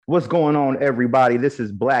What's going on, everybody? This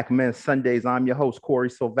is Black Men Sundays. I'm your host, Corey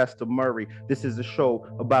Sylvester Murray. This is a show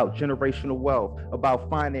about generational wealth, about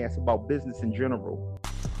finance, about business in general.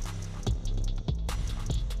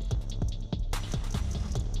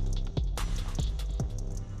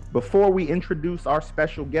 Before we introduce our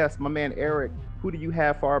special guest, my man Eric, who do you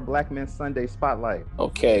have for our Black Men Sunday Spotlight?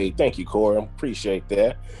 Okay, thank you, Corey. I appreciate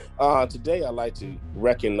that. Today, I'd like to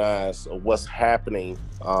recognize what's happening.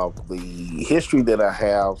 The history that I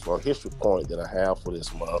have, or history point that I have for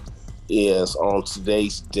this month, is on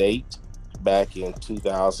today's date, back in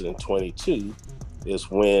 2022,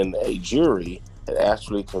 is when a jury had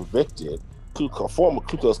actually convicted former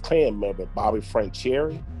Ku Klux Klan member Bobby Frank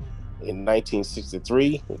Cherry in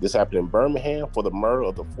 1963. This happened in Birmingham for the murder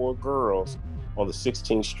of the 4 girls on the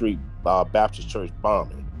 16th Street Baptist Church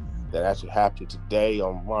bombing that actually happened today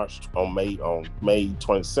on May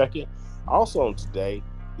 22nd. Also on today,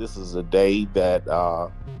 this is a day that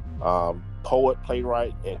poet,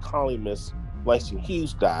 playwright, and columnist Langston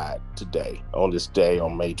Hughes died today, on this day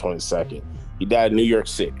on May 22nd. He died in New York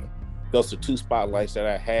City. Those are 2 spotlights that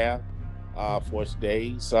I have for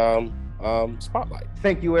today's spotlight.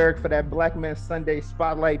 Thank you, Eric, for that Black Men Sunday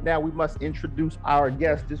Spotlight. Now we must introduce our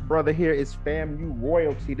guest. This brother here is FAMU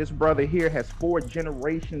royalty. This brother here has 4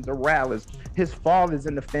 generations of rallies. His father's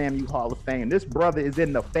in the FAMU Hall of Fame. This brother is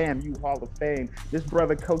in the FAMU Hall of Fame. This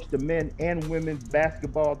brother coached the men and women's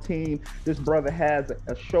basketball team. This brother has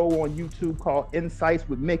a show on YouTube called Insights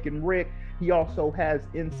with Mick and Rick. He also has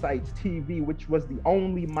Insights TV, which was the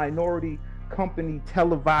only minority company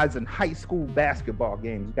televising high school basketball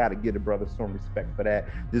games. You got to give a brother some respect for that.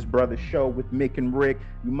 This brother's show with Mick and Rick,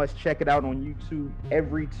 you must check it out on YouTube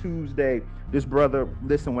every Tuesday. This brother,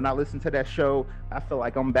 listen, when I listen to that show, I feel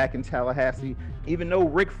like I'm back in Tallahassee. Even though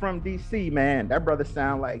Rick from DC, man, that brother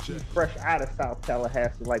sound like he's fresh out of South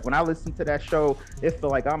Tallahassee. Like when I listen to that show, it feel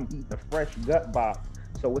like I'm eating a fresh gut box.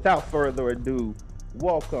 So without further ado,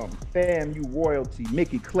 welcome FAMU royalty,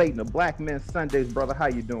 Mickey Clayton of Black Men Sundays. Brother, how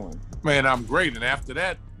you doing? Man, I'm great. And after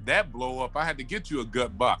that blow up, I had to get you a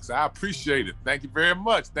gut box. I appreciate it. Thank you very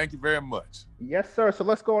much. Thank you very much. Yes, sir. So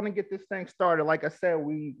let's go on and get this thing started. Like I said,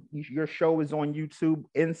 your show is on YouTube,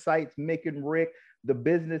 Insights, Mick and Rick. The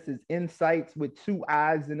business is Insights with 2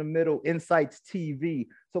 eyes in the middle, Insights TV.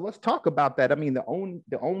 So let's talk about that. I mean, the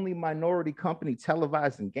only minority company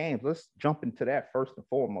televising games. Let's jump into that first and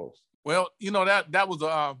foremost. Well, you know, that was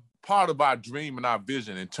part of our dream and our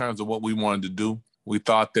vision in terms of what we wanted to do. We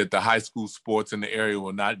thought that the high school sports in the area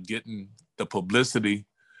were not getting the publicity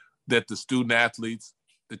that the student athletes,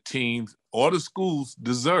 the teams, or the schools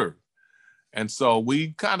deserve. And so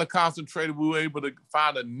we kind of concentrated. We were able to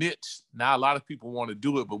find a niche. Now, a lot of people want to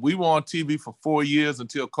do it, but we were on TV for 4 years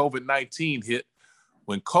until COVID-19 hit.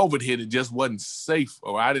 When COVID hit, it just wasn't safe,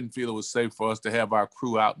 or I didn't feel it was safe for us to have our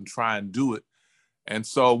crew out and try and do it. And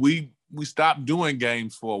so we stopped doing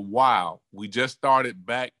games for a while. We just started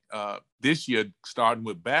back this year, starting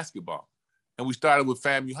with basketball. And we started with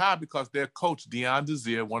FAMU High because their coach, Deion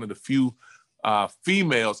Desir, one of the few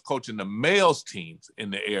females coaching the males teams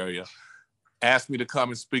in the area, asked me to come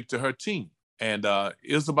and speak to her team. And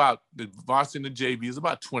it was about the varsity and the JV, it's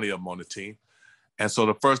about 20 of them on the team. And so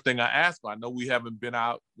the first thing I asked her, I know we haven't been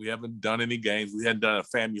out, we haven't done any games, we hadn't done a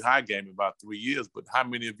FAMU High game in about 3 years, but how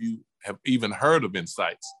many of you have even heard of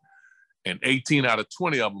Insights? And 18 out of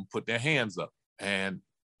 20 of them put their hands up. And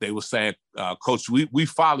they were saying, Coach, we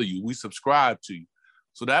follow you, we subscribe to you.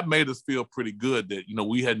 So that made us feel pretty good that, you know,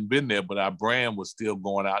 we hadn't been there, but our brand was still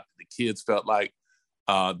going out. The kids felt like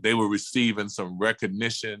they were receiving some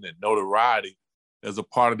recognition and notoriety as a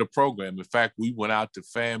part of the program. In fact, we went out to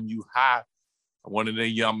FAMU High. One of their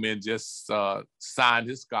young men just signed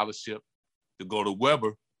his scholarship to go to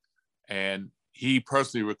Weber, and he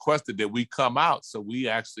personally requested that we come out. So we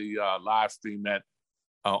actually live streamed that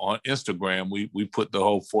on Instagram. We put the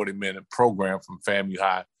whole 40-minute program from FAMU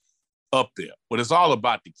High up there. But it's all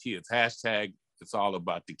about the kids. Hashtag, it's all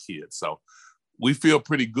about the kids. So we feel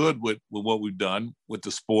pretty good with what we've done with the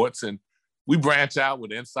sports. And we branch out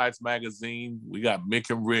with Insights Magazine. We got Mick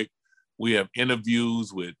and Rick. We have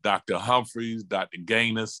interviews with Dr. Humphreys, Dr.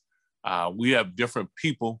 Gaines. We have different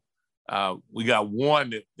people. We got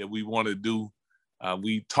one that we want to do.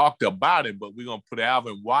 We talked about it, but we're going to put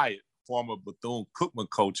Alvin Wyatt, former Bethune-Cookman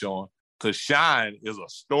coach, on, because Shine is a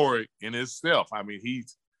story in itself. I mean,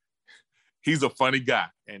 he's a funny guy.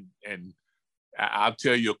 And I'll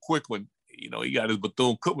tell you a quick one. You know, he got his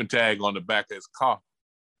Bethune-Cookman tag on the back of his car.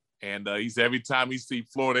 And he said every time he see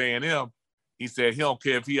Florida A&M, he said he don't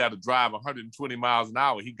care if he had to drive 120 miles an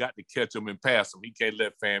hour, he got to catch him and pass him. He can't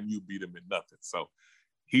let FAMU beat him in nothing. So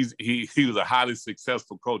he was a highly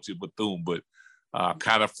successful coach at Bethune, but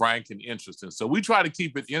kind of frank and interesting. So we try to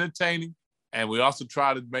keep it entertaining, and we also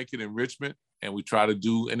try to make it enrichment, and we try to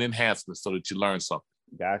do an enhancement so that you learn something.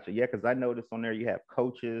 Gotcha. Yeah, because I noticed on there you have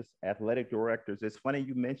coaches, athletic directors. It's funny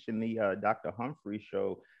you mentioned the Dr. Humphrey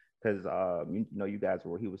show because you guys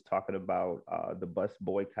he was talking about the bus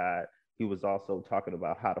boycott. He was also talking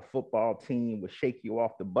about how the football team would shake you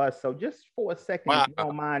off the bus. So just for a second, if you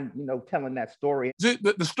don't mind, telling that story.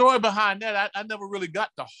 The story behind that, I never really got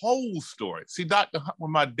the whole story. See,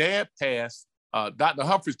 when my dad passed, Dr.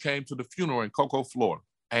 Humphreys came to the funeral in Cocoa, Florida.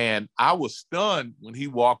 And I was stunned when he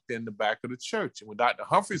walked in the back of the church. And when Dr.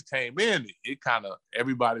 Humphreys came in,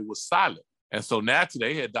 everybody was silent. And so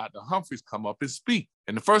naturally, they had Dr. Humphreys come up and speak.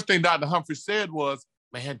 And the first thing Dr. Humphreys said was,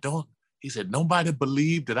 man, he said, nobody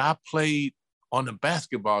believed that I played on the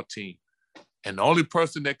basketball team. And the only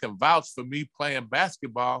person that can vouch for me playing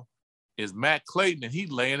basketball is Matt Clayton, and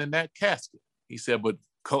he's laying in that casket. He said,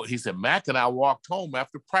 Mac and I walked home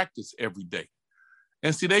after practice every day.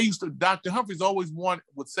 And see, Dr. Humphreys always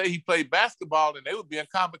would say he played basketball, and they would be in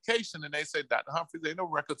convocation, and they say, Dr. Humphreys, ain't no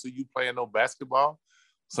records of you playing no basketball.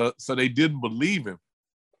 So they didn't believe him.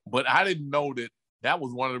 But I didn't know that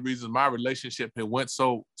was one of the reasons my relationship had went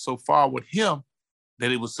so far with him,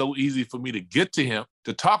 that it was so easy for me to get to him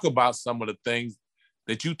to talk about some of the things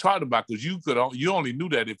that you talked about, because you only knew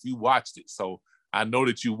that if you watched it. So I know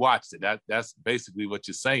that you watched it. That's basically what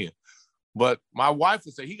you're saying. But my wife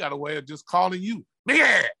would say, he got a way of just calling you,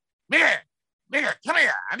 Miguel, come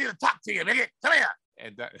here. I need to talk to you, Miguel, come here.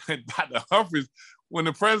 And Dr. Humphreys, when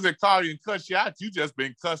the president called you and cussed you out, you just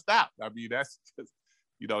been cussed out. I mean, that's just,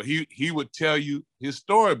 he would tell you his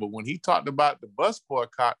story. But when he talked about the bus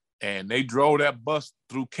boycott and they drove that bus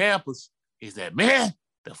through campus, he said, man,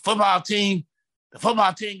 the football team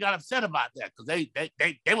got upset about that because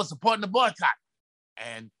they were supporting the boycott.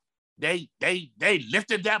 And they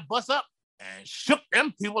lifted that bus up and shook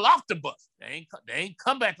them people off the bus. They ain't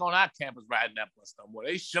come back on our campus riding that bus no more.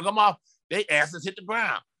 They shook them off. They asses hit the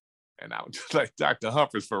ground. And I was just like, Dr.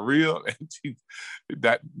 Humphreys, for real? And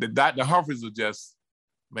Dr. Humphreys was just,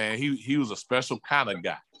 man, he was a special kind of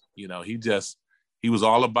guy. He was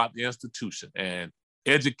all about the institution and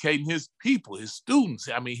educating his people, his students.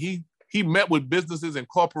 I mean, he met with businesses and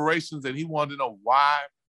corporations, and he wanted to know why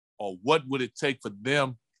or what would it take for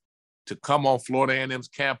them to come on Florida A&M's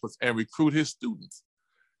campus and recruit his students.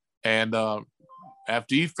 And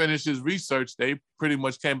after he finished his research, they pretty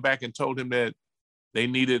much came back and told him that they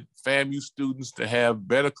needed FAMU students to have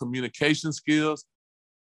better communication skills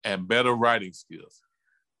and better writing skills.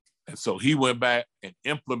 And so he went back and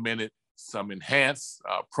implemented some enhanced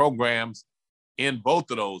programs in both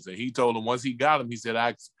of those. And he told them once he got them, he said,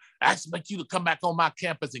 I expect you to come back on my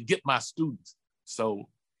campus and get my students. So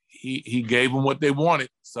he gave them what they wanted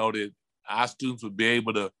so that our students would be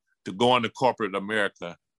able to go into corporate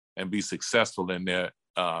America and be successful in their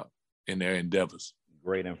endeavors.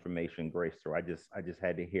 Great information, great story. I just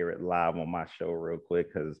had to hear it live on my show real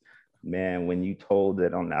quick because, man, when you told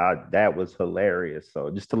it that was hilarious. So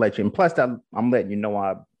just to let you, and plus I'm letting you know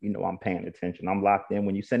I'm paying attention. I'm locked in.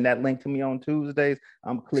 When you send that link to me on Tuesdays,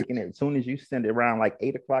 I'm clicking it as soon as you send it around like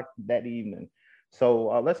 8:00 that evening.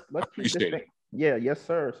 So let's keep this thing. Yeah, yes,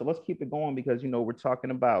 sir. So let's keep it going because we're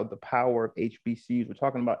talking about the power of HBCUs. We're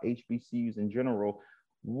talking about HBCUs in general.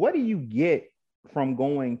 What do you get from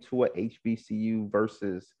going to a HBCU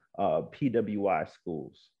versus PWI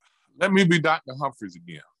schools? Let me be Dr. Humphreys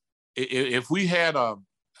again. If we had a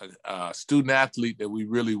student athlete that we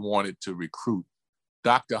really wanted to recruit,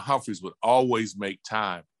 Dr. Humphreys would always make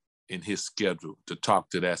time in his schedule to talk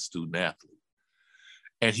to that student athlete.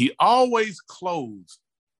 And he always closed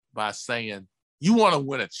by saying, you want to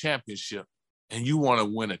win a championship, and you want to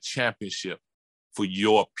win a championship for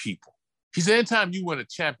your people. He said, anytime you win a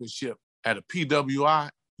championship at a PWI,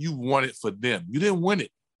 you won it for them. You didn't win it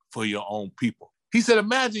for your own people. He said,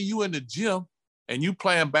 imagine you in the gym and you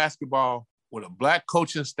playing basketball with a Black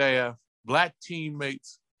coaching staff, Black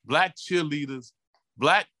teammates, Black cheerleaders,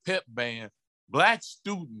 Black pep band, Black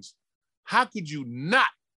students. How could you not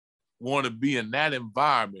want to be in that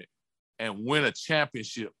environment and win a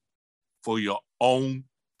championship for your own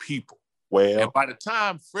people? Well, and by the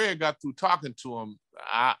time Fred got through talking to him,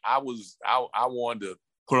 I wanted to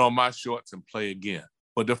put on my shorts and play again.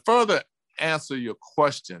 But to further answer your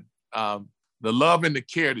question, the love and the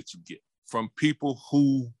care that you get from people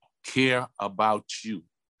who care about you.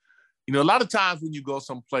 A lot of times when you go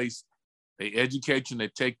someplace, they educate you and they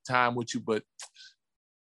take time with you, but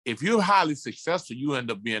if you're highly successful, you end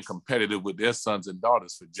up being competitive with their sons and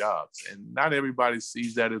daughters for jobs. And not everybody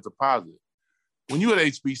sees that as a positive. When you're at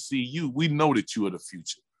HBCU, we know that you are the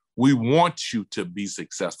future. We want you to be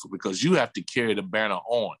successful because you have to carry the banner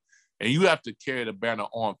on, and you have to carry the banner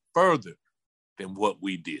on further than what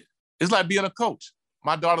we did. It's like being a coach.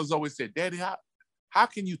 My daughters always said, Daddy, how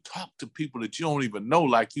can you talk to people that you don't even know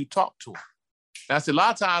like you talk to them? And I said, a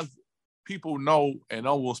lot of times people know and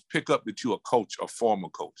almost pick up that you're a coach or former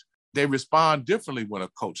coach. They respond differently when a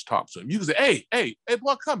coach talks to them. You can say, hey,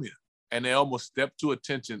 boy, come here. And they almost step to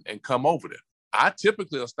attention and come over there. I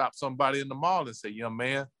typically will stop somebody in the mall and say, young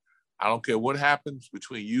man, I don't care what happens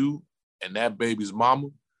between you and that baby's mama.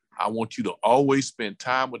 I want you to always spend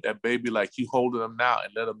time with that baby like you holding them now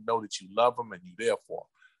and let them know that you love them and you're there for them.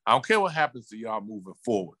 I don't care what happens to y'all moving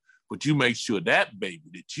forward, but you make sure that baby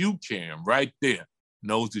that you carrying right there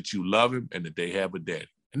knows that you love him and that they have a daddy.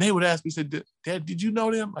 And they would ask me, said, Dad, did you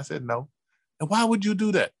know them? I said, no. And why would you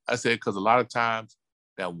do that? I said, because a lot of times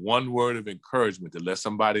that one word of encouragement to let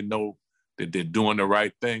somebody know that they're doing the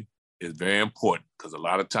right thing is very important, because a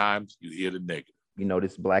lot of times you hear the negative. You know,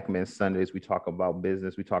 this Black Men Sundays, we talk about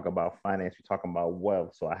business, we talk about finance, we talk about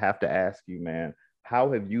wealth. So I have to ask you, man,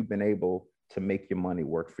 how have you been able to make your money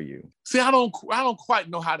work for you? See, I don't quite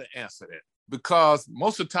know how to answer that, because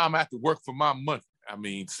most of the time I have to work for my money. I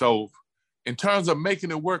mean, so in terms of making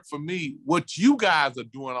it work for me, what you guys are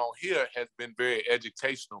doing on here has been very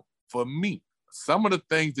educational for me. Some of the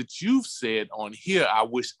things that you've said on here, I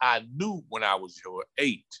wish I knew when I was your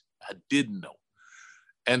age. I didn't know.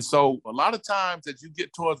 And so a lot of times as you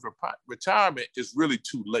get towards retirement, it's really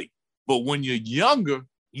too late. But when you're younger,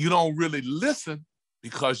 you don't really listen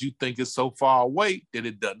because you think it's so far away that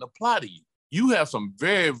it doesn't apply to you. You have some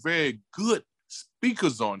very, very good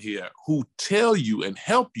speakers on here who tell you and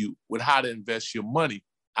help you with how to invest your money,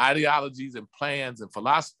 ideologies and plans and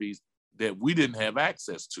philosophies that we didn't have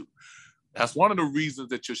access to. That's one of the reasons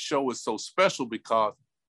that your show is so special, because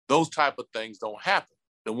those type of things don't happen.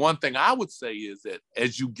 The one thing I would say is that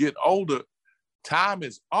as you get older, time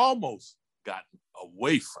is almost gotten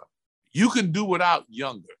away from you. You can do without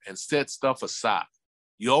younger and set stuff aside.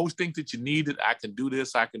 You always think that you need it. I can do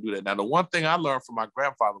this, I can do that. Now, the one thing I learned from my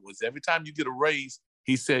grandfather was every time you get a raise,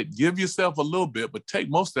 he said, give yourself a little bit, but take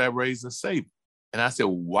most of that raise and save it. And I said,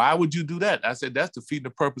 why would you do that? I said, that's defeating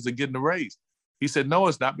the purpose of getting a raise. He said, no,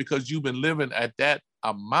 it's not, because you've been living at that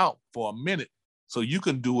amount for a minute, so you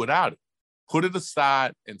can do without it. Put it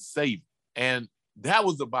aside and save it. And that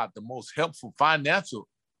was about the most helpful financial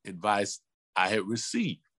advice I had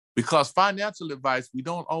received. Because financial advice, we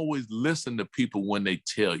don't always listen to people when they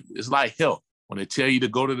tell you. It's like health. When they tell you to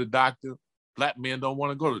go to the doctor, Black men don't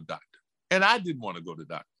want to go to the doctor. And I didn't want to go to the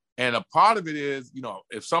doctor. And a part of it is,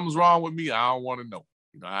 if something's wrong with me, I don't want to know.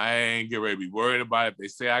 I ain't get ready to be worried about it. If they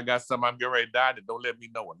say I got something, I'm getting ready to die, then don't let me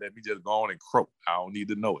know it. Let me just go on and croak. I don't need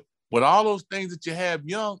to know it. But all those things that you have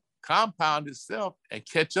young compound itself and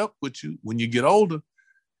catch up with you when you get older.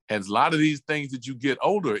 And a lot of these things that you get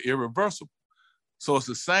older are irreversible. So it's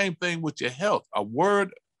the same thing with your health.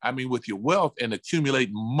 With your wealth and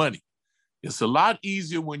accumulating money. It's a lot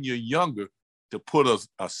easier when you're younger to put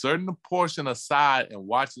a certain portion aside and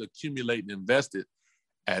watch it accumulate and invest it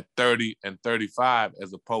at 30 and 35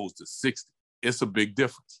 as opposed to 60. It's a big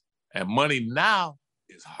difference. And money now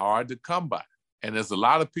is hard to come by. And there's a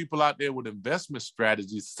lot of people out there with investment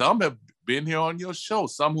strategies. Some have been here on your show,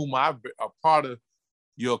 some whom are part of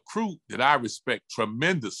your crew that I respect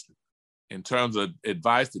tremendously in terms of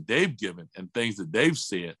advice that they've given and things that they've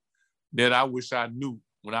said that I wish I knew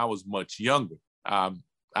when I was much younger.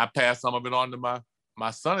 I passed some of it on to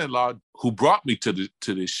my son-in-law, who brought me to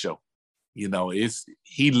this show.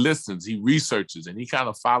 He listens, he researches, and he kind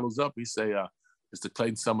of follows up. He say, Mr.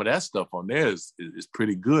 Clayton, some of that stuff on there is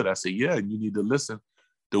pretty good. I say, yeah, and you need to listen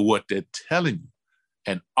to what they're telling you.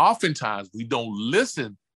 And oftentimes we don't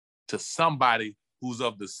listen to somebody who's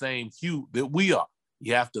of the same hue that we are.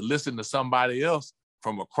 You have to listen to somebody else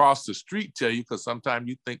from across the street tell you, because sometimes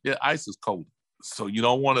you think their ice is cold. So you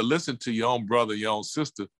don't want to listen to your own brother, your own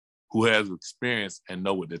sister who has experience and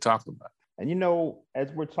know what they're talking about. And,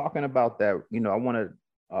 as we're talking about that, I want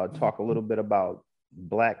to talk a little bit about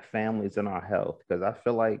Black families and our health, because I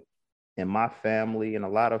feel like in my family and a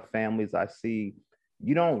lot of families I see,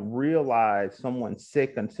 you don't realize someone's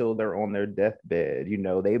sick until they're on their deathbed.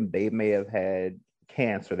 They may have had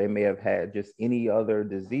cancer, they may have had just any other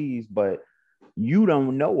disease, but you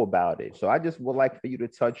don't know about it. So I just would like for you to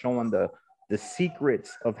touch on the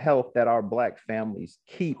secrets of health that our Black families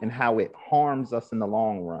keep and how it harms us in the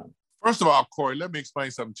long run. First of all, Corey, let me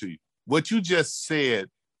explain something to you. What you just said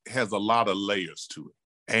has a lot of layers to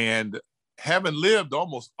it. And having lived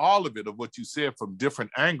almost all of it, of what you said from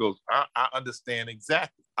different angles, I understand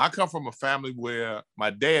exactly. I come from a family where my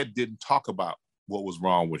dad didn't talk about what was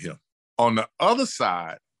wrong with him. On the other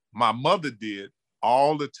side, My mother did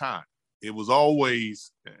all the time. It was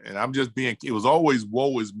always, and it was always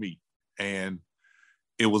woe is me. And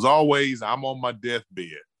it was always, I'm on my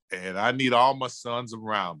deathbed and I need all my sons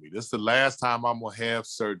around me. This is the last time I'm going to have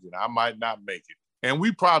surgery. I might not make it. And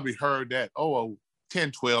we probably heard that,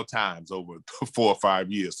 10, 12 times over 4 or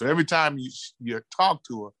 5 years. So every time you talk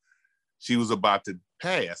to her, she was about to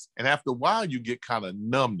pass. And after a while, you get kind of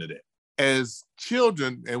numb to that. As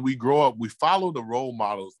children, and we grow up, we follow the role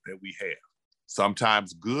models that we have.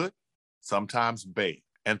 Sometimes good, sometimes bad.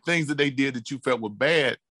 And things that they did that you felt were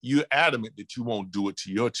bad, you're adamant that you won't do it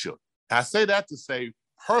to your children. I say that to say,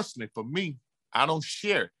 personally, for me, I don't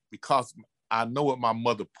share it because I know what my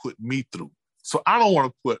mother put me through. So I don't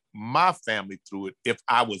want to put my family through it if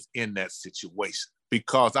I was in that situation,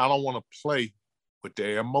 because I don't want to play with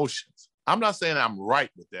their emotions. I'm not saying I'm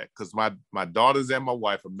right with that, because my daughters and my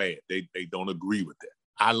wife are mad. They don't agree with that.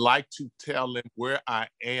 I like to tell them where I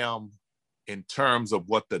am in terms of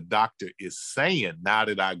what the doctor is saying now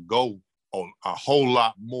that I go on a whole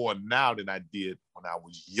lot more now than I did when I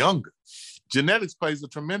was younger. Genetics plays a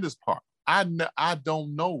tremendous part. I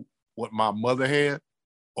don't know what my mother had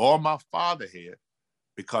or my father had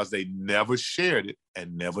because they never shared it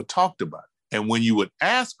and never talked about it. And when you would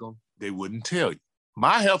ask them, they wouldn't tell you.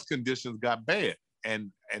 My health conditions got bad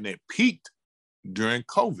and it peaked during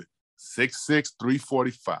COVID, 6'6",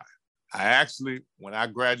 345. I actually, when I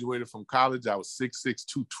graduated from college, I was 6'6",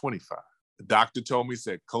 225. The doctor told me,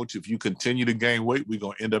 said, Coach, if you continue to gain weight, we're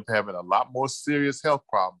going to end up having a lot more serious health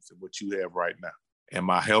problems than what you have right now. And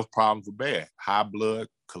my health problems were bad. High blood,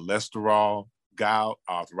 cholesterol, gout,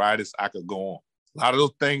 arthritis, I could go on. A lot of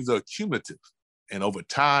those things are cumulative. And over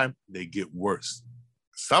time, they get worse.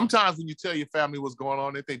 Sometimes when you tell your family what's going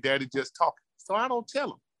on, they think daddy just talking. So I don't tell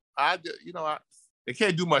them. They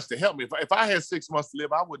can't do much to help me. If I had 6 months to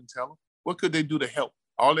live, I wouldn't tell them. What could they do to help?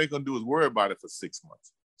 All they're going to do is worry about it for 6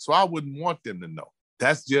 months. So I wouldn't want them to know.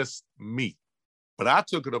 That's just me. But I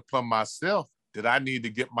took it upon myself that I need to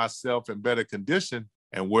get myself in better condition.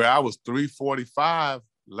 And where I was 345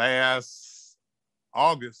 last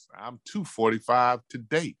August, I'm 245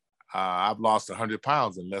 today. I've lost 100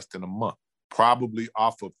 pounds in less than a month, probably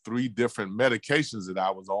off of 3 different medications that I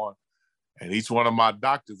was on. And each one of my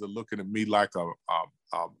doctors are looking at me like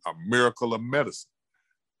a miracle of medicine.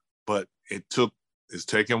 But it's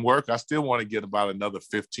taking work. I still want to get about another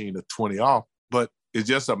 15 or 20 off. But it's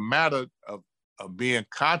just a matter of being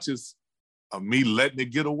conscious of me letting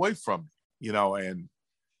it get away from me, and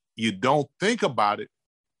you don't think about it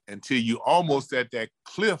until you almost at that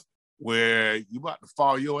cliff where you about to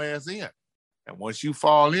fall your ass in. And once you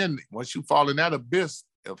fall in that abyss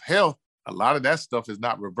of health, a lot of that stuff is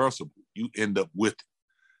not reversible. You end up with it.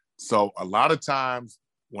 So a lot of times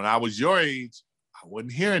when I was your age, I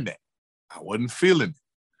wasn't hearing that. I wasn't feeling it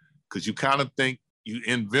because you kind of think you're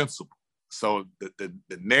invincible. So the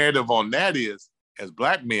narrative on that is, as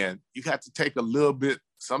Black men, you got to take a little bit,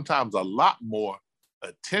 sometimes a lot more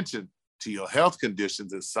attention to your health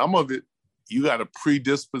conditions. And some of it you got a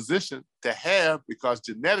predisposition to have because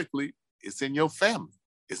genetically it's in your family.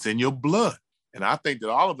 It's in your blood. And I think that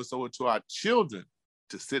all of us owe it to our children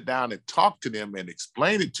to sit down and talk to them and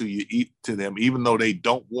explain it to them, even though they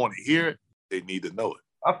don't want to hear it, they need to know it.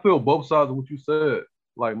 I feel both sides of what you said.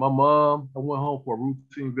 Like my mom, I went home for a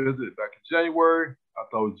routine visit back in January. I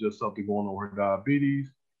thought it was just something going on with her diabetes.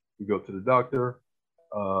 We go to the doctor.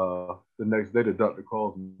 The next day, the doctor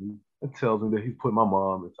calls me and tells me that he's put my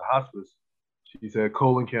mom into hospice. She's had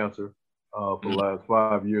colon cancer for the last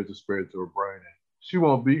 5 years. It spread to her brain. And she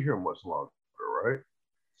won't be here much longer, right?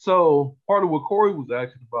 So part of what Corey was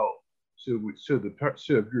asking about,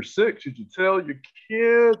 if you're sick, should you tell your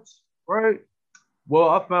kids, right? Well,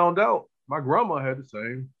 I found out my grandma had the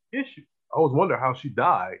same issue. I was wondering how she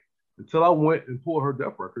died until I went and pulled her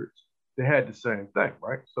death records. They had the same thing,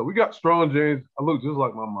 right? So we got strong genes. I look just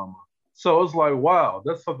like my mama. So it's like, wow,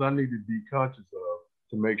 that's something I need to be conscious of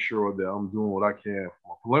to make sure that I'm doing what I can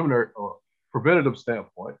from a preliminary or preventative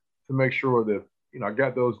standpoint to make sure that, I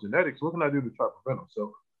got those genetics. What can I do to try to prevent them?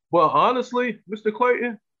 So, well, honestly, Mr.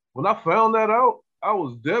 Clayton, when I found that out, I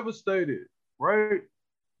was devastated, right?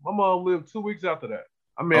 My mom lived 2 weeks after that.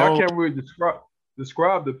 I mean, I can't really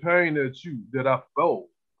describe the pain that I felt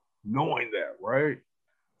knowing that, right?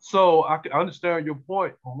 So I can understand your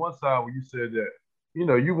point on one side when you said that, you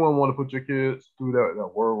wouldn't want to put your kids through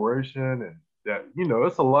that worration and that,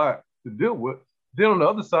 it's a lot to deal with. Then on the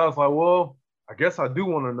other side, it's like, well, I guess I do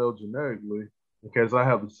want to know genetically because I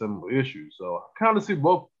have a similar issue. So I kind of see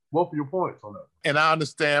both of your points on that. And I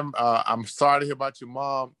understand. I'm sorry to hear about your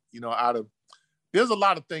mom. There's a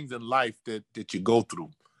lot of things in life that you go through,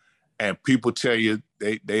 and people tell you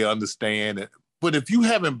they understand it. But if you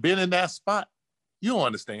haven't been in that spot, you don't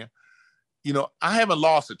understand. You know, I haven't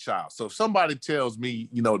lost a child. So if somebody tells me,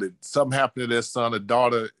 you know, that something happened to their son or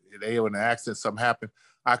daughter, they were in an accident, something happened,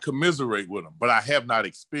 I commiserate with them, but I have not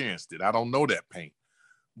experienced it. I don't know that pain.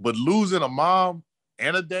 But losing a mom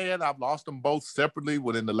and a dad, I've lost them both separately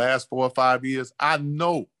within the last 4 or 5 years. I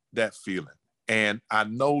know that feeling. And I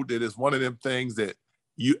know that it's one of them things that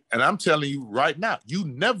and I'm telling you right now, you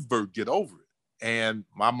never get over it. And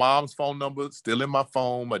my mom's phone number is still in my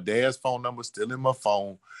phone. My dad's phone number is still in my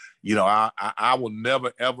phone. You know, I will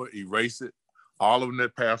never, ever erase it. All of them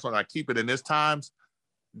that pass on, I keep it. And there's times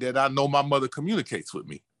that I know my mother communicates with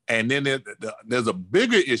me. And then there's a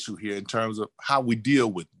bigger issue here in terms of how we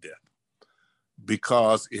deal with death.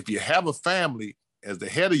 Because if you have a family, as the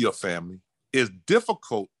head of your family, it's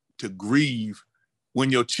difficult to grieve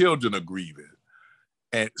when your children are grieving.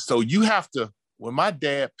 And so you have to, when my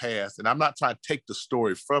dad passed, and I'm not trying to take the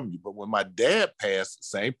story from you, but when my dad passed, the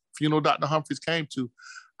same funeral Dr. Humphreys came to,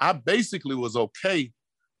 I basically was okay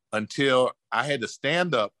until I had to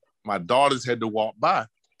stand up. My daughters had to walk by.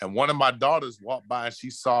 And one of my daughters walked by and she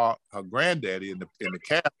saw her granddaddy in the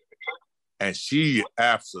casket. And she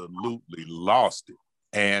absolutely lost it.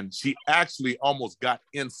 And she actually almost got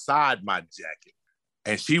inside my jacket.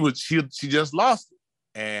 And she just lost it.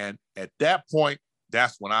 And at that point,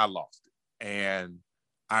 that's when I lost it. And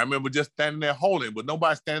I remember just standing there holding it, but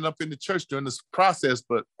nobody standing up in the church during this process,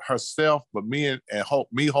 but herself, but me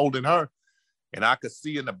me holding her. And I could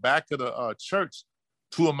see in the back of the church,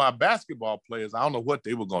 2 of my basketball players, I don't know what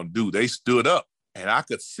they were going to do. They stood up and I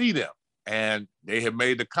could see them. And they had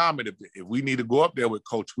made the comment, if we need to go up there with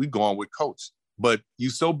coach, we going with coach. But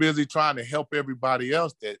you're so busy trying to help everybody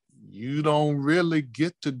else that you don't really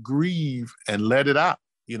get to grieve and let it out.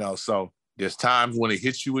 You know, so there's times when it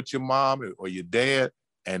hits you with your mom or your dad,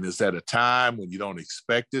 and it's at a time when you don't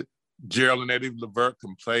expect it. Gerald and Eddie Levert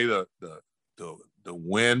can play the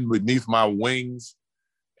wind beneath my wings.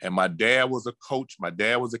 And my dad was a coach. My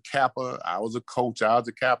dad was a capper. I was a coach. I was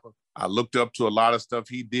a capper. I looked up to a lot of stuff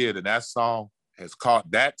he did, and that song in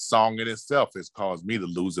itself has caused me to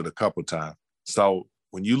lose it a couple times. So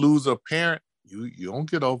when you lose a parent, you don't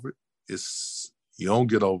get over it. You don't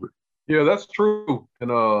get over it. Yeah, that's true. And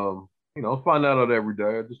you know, I find out every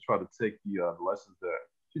day. I just try to take the lessons that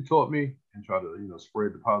she taught me and try to, you know,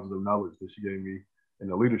 spread the positive knowledge that she gave me and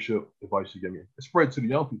the leadership advice she gave me and spread to the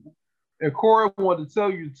young people. And Corey, I wanted to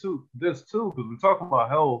tell you this too, because we're talking about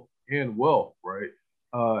health and wealth, right?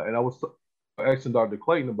 And I was asking Dr.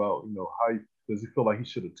 Clayton about, you know, how does he feel like he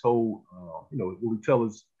should have told, you know, will he tell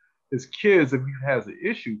his kids if he has an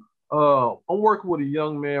issue? I'm working with a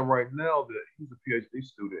young man right now that he's a PhD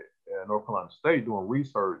student at North Carolina State doing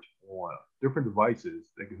research on different devices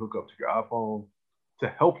that can hook up to your iPhone to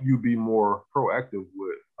help you be more proactive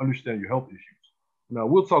with understanding your health issues. Now,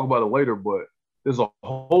 we'll talk about it later, but there's a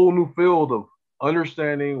whole new field of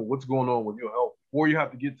understanding what's going on with your health before you have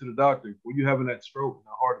to get to the doctor, before you're having that stroke and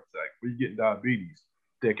a heart attack, before you're getting diabetes,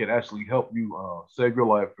 that can actually help you save your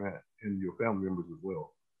life and your family members as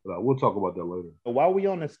well. But we'll talk about that later. While we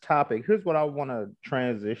on this topic, here's what I want to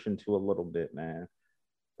transition to a little bit, man,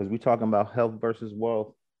 because we're talking about health versus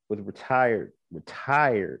wealth with retired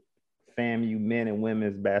FAMU men and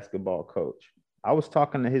women's basketball coach. I was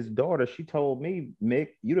talking to his daughter. She told me, Mick,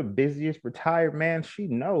 you're the busiest retired man she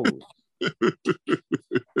knows.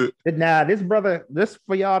 Now, this brother, this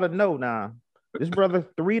for y'all to know now, this brother,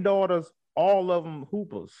 3 daughters, all of them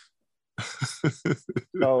hoopers.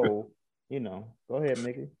 So, you know, go ahead,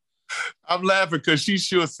 Mickey. I'm laughing because she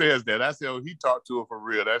sure says that. I said, oh, he talked to her for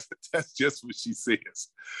real. That's just what she says.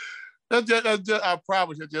 I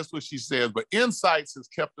promise you, just what she says. But Insights has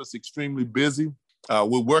kept us extremely busy.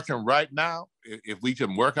 We're working right now. If we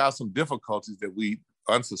can work out some difficulties that we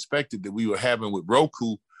unsuspected that we were having with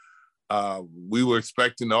Roku, we were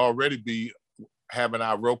expecting to already be having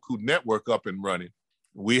our Roku network up and running.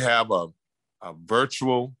 We have a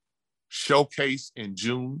virtual showcase in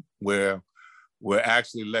June where we're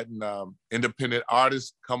actually letting independent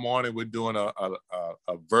artists come on, and we're doing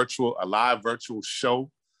a live virtual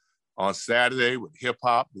show on Saturday with hip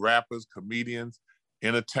hop, rappers, comedians,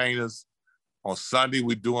 entertainers. On Sunday,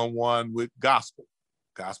 we're doing one with gospel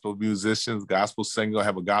musicians, gospel singers,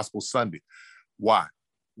 have a gospel Sunday. Why?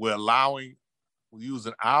 We're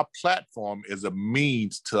using our platform as a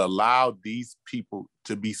means to allow these people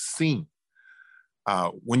to be seen.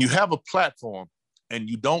 When you have a platform and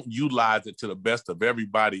you don't utilize it to the best of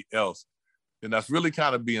everybody else, then that's really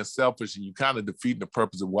kind of being selfish, and you kind of defeating the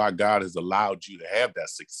purpose of why God has allowed you to have that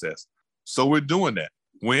success. So we're doing that.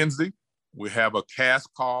 Wednesday, we have a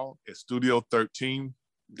cast call at Studio 13.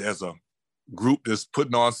 There's a group that's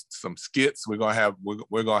putting on some skits. We're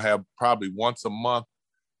gonna have probably once a month.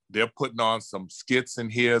 They're putting on some skits in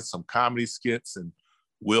here, some comedy skits, and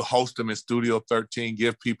we'll host them in Studio 13,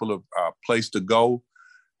 give people a place to go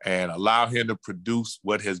and allow him to produce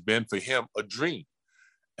what has been for him a dream.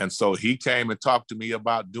 And so he came and talked to me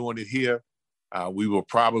about doing it here. We will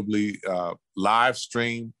probably live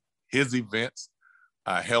stream his events,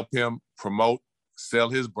 help him promote, sell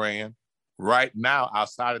his brand. Right now,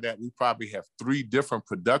 outside of that, we probably have 3 different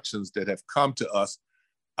productions that have come to us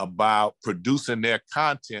about producing their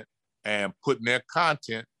content and putting their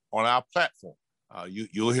content on our platform.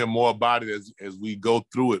 You'll hear more about it as we go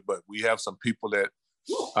through it, but we have some people that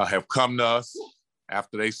have come to us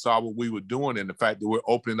after they saw what we were doing and the fact that we're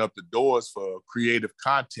opening up the doors for creative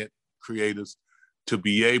content creators to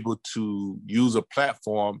be able to use a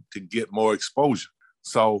platform to get more exposure.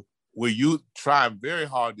 So we're trying very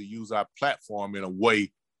hard to use our platform in a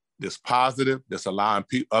way that's positive, that's allowing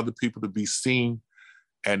other people to be seen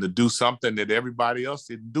and to do something that everybody else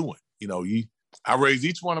isn't doing. I raised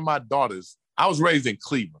each one of my daughters. I was raised in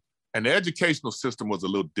Cleveland, and the educational system was a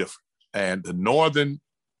little different. And the northern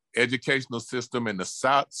educational system and the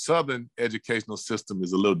southern educational system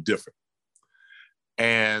is a little different.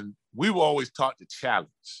 And we were always taught to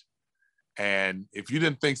challenge. And if you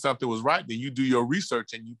didn't think something was right, then you do your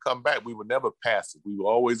research and you come back. We were never passive. We were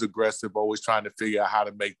always aggressive, always trying to figure out how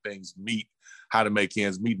to make things meet, how to make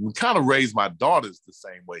ends meet. And we kind of raised my daughters the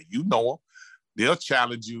same way. You know them. They'll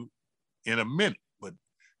challenge you in a minute. But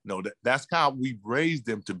no, that's how we raised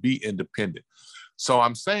them to be independent. So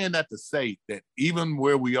I'm saying that to say that even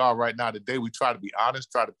where we are right now today, we try to be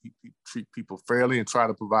honest, try to treat people fairly, and try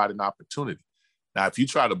to provide an opportunity. Now, if you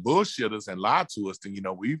try to bullshit us and lie to us, then,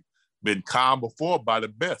 we've been conned before by the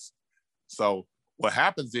best. So what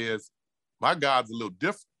happens is my God's a little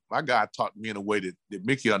different. My God taught me in a way that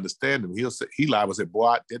Mickey understand him. He lied and said,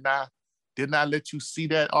 boy, didn't I let you see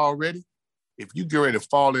that already? If you get ready to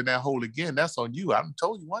fall in that hole again, that's on you. I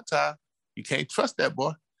told you one time, you can't trust that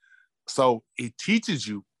boy. So it teaches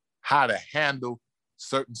you how to handle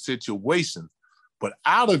certain situations. But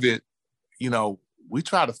out of it, we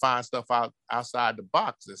try to find stuff outside the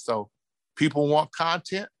box. And so people want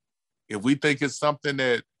content. If we think it's something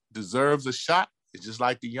that deserves a shot, it's just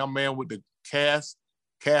like the young man with the cast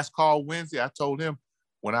call Wednesday. I told him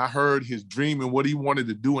when I heard his dream and what he wanted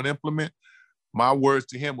to do and implement, my words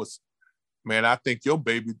to him was, man, I think your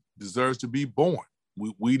baby deserves to be born.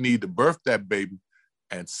 We need to birth that baby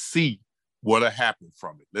and see what'll happen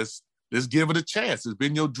from it. Let's give it a chance. It's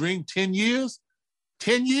been your dream 10 years.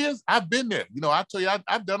 10 years? I've been there. I tell you,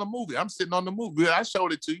 I've done a movie. I'm sitting on the movie. I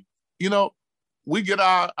showed it to you. We get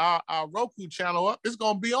our Roku channel up, it's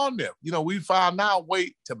going to be on there. We found now a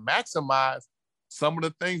way to maximize some of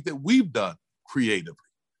the things that we've done creatively.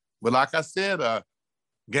 But like I said,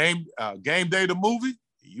 Game Day, the movie,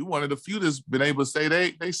 you one of the few that's been able to say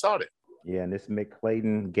they saw that. Yeah, and this Mick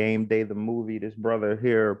Clayton, Game Day, the movie, this brother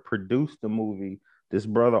here produced the movie. This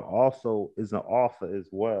brother also is an author as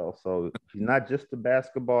well. So he's not just a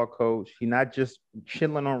basketball coach. He's not just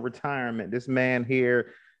chilling on retirement. This man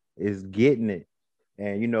here is getting it.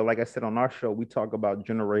 And, like I said on our show, we talk about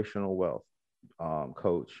generational wealth,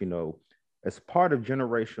 coach. As part of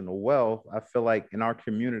generational wealth, I feel like in our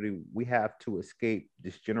community, we have to escape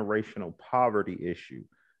this generational poverty issue,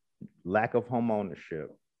 lack of home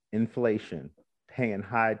ownership, inflation, paying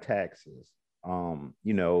high taxes.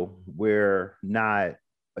 We're not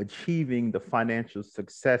achieving the financial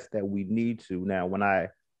success that we need to. Now, when I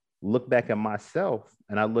look back at myself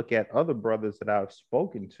and I look at other brothers that I've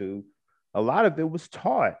spoken to, a lot of it was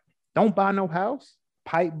taught. Don't buy no house,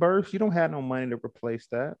 pipe burst. You don't have no money to replace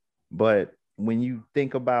that. But when you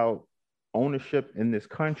think about ownership in this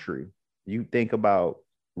country, you think about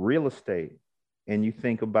real estate and you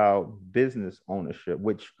think about business ownership,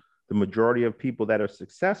 which the majority of people that are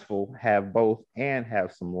successful have both and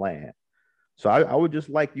have some land. So I would just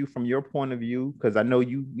like you from your point of view, because I know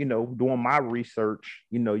you doing my research,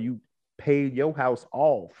 you paid your house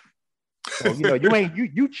off. So,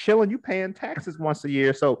 you chilling, you paying taxes once a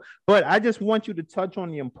year. So, but I just want you to touch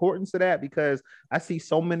on the importance of that, because I see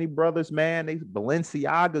so many brothers, man, they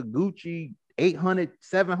Balenciaga, Gucci, 800,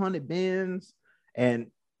 700 Benz, and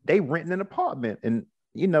they renting an apartment. And,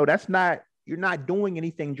 you're not doing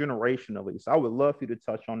anything generationally. So I would love for you to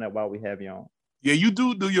touch on that while we have you on. Yeah, you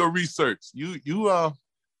do your research.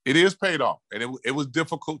 It is paid off, and it was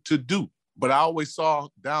difficult to do, but I always saw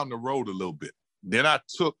down the road a little bit. Then I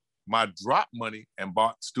took my drop money and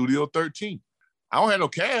bought Studio 13. I don't have no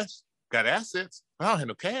cash, got assets, but I don't have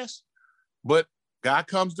no cash. But God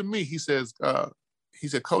comes to me. He says, he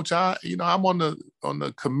said, Coach, I'm on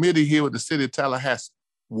the committee here with the city of Tallahassee.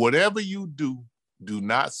 Whatever you do, do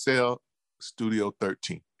not sell Studio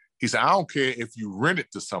 13. He said, I don't care if you rent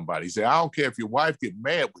it to somebody. He said, I don't care if your wife get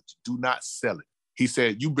mad with you, do not sell it. He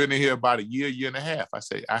said, you've been in here about a year and a half. I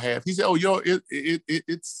said, I have. He said, oh,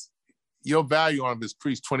 it's your value on it has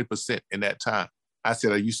increased 20% in that time. I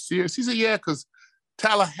said, are you serious? He said, yeah, because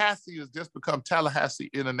Tallahassee has just become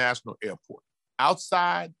Tallahassee International Airport.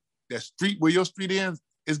 Outside that street where your street ends,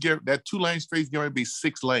 that 2-lane street is going to be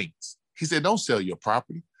 6 lanes. He said, don't sell your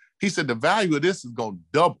property. He said, the value of this is going to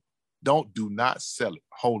double. Do not sell it.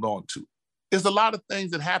 Hold on to it. There's a lot of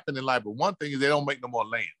things that happen in life, but one thing is they don't make no more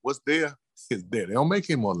land. What's there is there. They don't make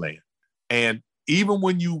any more land. And even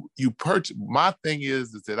when you purchase, my thing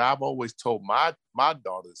is that I've always told my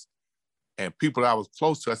daughters and people that I was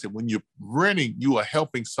close to, I said, when you're renting, you are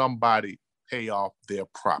helping somebody pay off their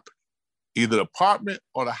property, either the apartment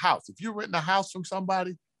or the house. If you're renting a house from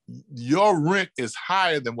somebody, your rent is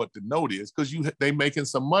higher than what the note is because they making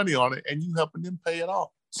some money on it and you helping them pay it off.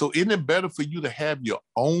 So isn't it better for you to have your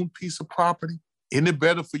own piece of property? Isn't it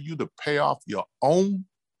better for you to pay off your own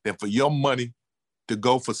than for your money to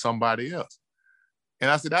go for somebody else? And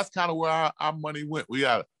I said, that's kind of where our money went.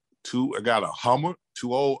 I got a Hummer, a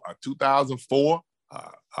 2004,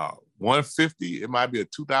 150. It might be a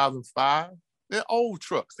 2005. They're old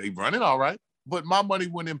trucks. They running all right. But my money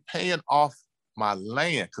went in paying off my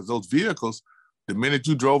land because those vehicles, the minute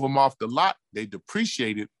you drove them off the lot, they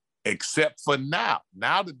depreciated. Except for now.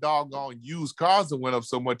 Now the doggone used cars have went up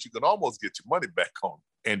so much you can almost get your money back on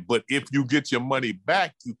them. But if you get your money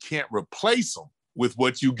back, you can't replace them with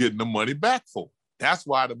what you getting the money back for. That's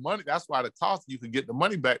why the cost, you can get the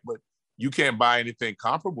money back, but you can't buy anything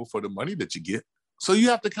comparable for the money that you get. So you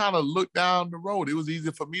have to kind of look down the road. It was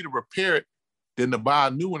easier for me to repair it than to buy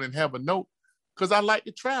a new one and have a note because I like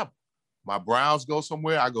to travel. My Browns go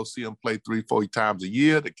somewhere. I go see them play 3-4 times a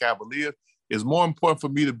year. The Cavaliers. It's more important for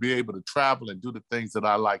me to be able to travel and do the things that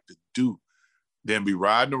I like to do than be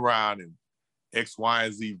riding around in X, Y,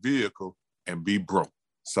 and Z vehicle and be broke.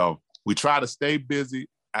 So we try to stay busy.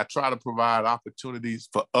 I try to provide opportunities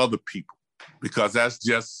for other people because that's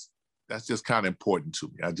just kind of important to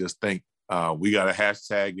me. I just think we got to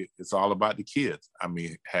hashtag it. It's all about the kids. I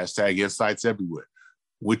mean, hashtag insights everywhere.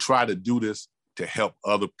 We try to do this to help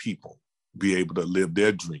other people be able to live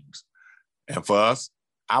their dreams. And for us,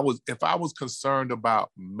 if I was concerned about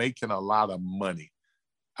making a lot of money,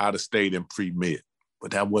 I'd have stayed in pre-med.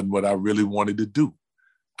 But that wasn't what I really wanted to do.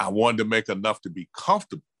 I wanted to make enough to be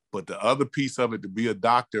comfortable. But the other piece of it, to be a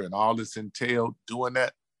doctor and all this entailed doing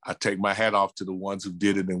that, I take my hat off to the ones who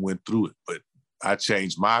did it and went through it. But I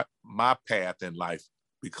changed my path in life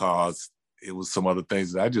because it was some other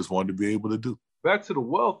things that I just wanted to be able to do. Back to the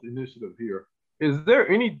wealth initiative here. Is there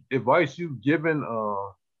any advice you've given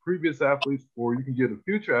previous athletes or you can give the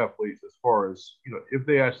future athletes as far as, if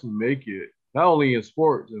they actually make it, not only in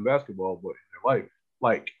sports and basketball, but in their life?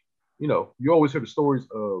 Like, you always hear the stories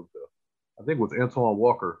of, I think it was Antoine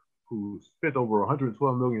Walker, who spent over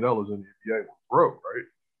 $112 million in the NBA, broke, right?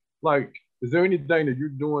 Like, is there anything that you're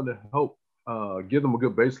doing to help give them a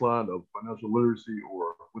good baseline of financial literacy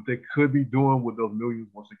or what they could be doing with those millions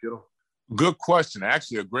once they get them? Good question.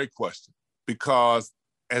 Actually, a great question. Because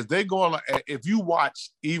as they go on, if you watch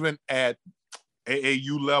even at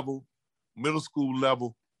AAU level, middle school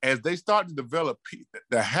level, as they start to develop,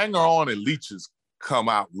 the hanger-on and leeches come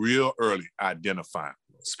out real early identifying,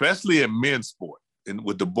 especially in men's sport. And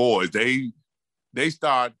with the boys, they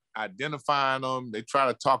start identifying them. They try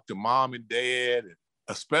to talk to mom and dad, and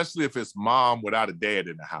especially if it's mom without a dad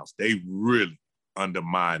in the house. They really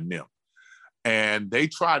undermine them. And they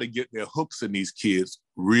try to get their hooks in these kids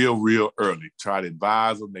real early, try to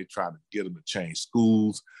advise them. They try to get them to change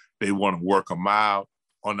schools. They want to work them out.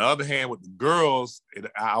 On the other hand, with the girls,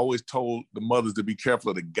 I always told the mothers to be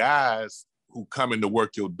careful of the guys who come in to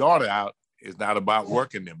work your daughter out. It's not about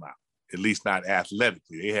working them out, at least not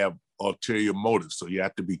athletically. They have ulterior motives, so you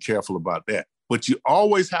have to be careful about that. But you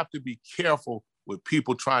always have to be careful with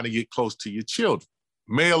people trying to get close to your children,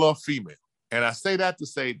 male or female. And I say that to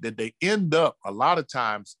say that they end up a lot of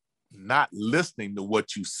times not listening to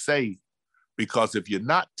what you say, because if you're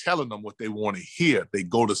not telling them what they want to hear, they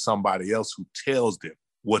go to somebody else who tells them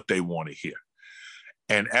what they want to hear.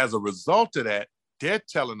 And as a result of that, they're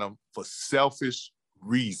telling them for selfish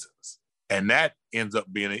reasons. And that ends up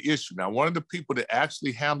being an issue. Now, one of the people that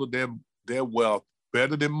actually handled their wealth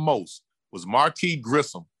better than most was Marquis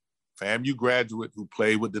Grissom, FAMU graduate who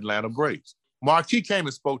played with the Atlanta Braves. Marquis came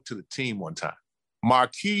and spoke to the team one time.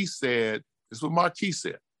 Marquis said, this is what Marquis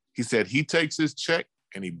said. He said he takes his check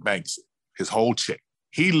and he banks it, his whole check.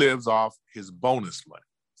 He lives off his bonus money.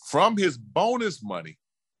 From his bonus money,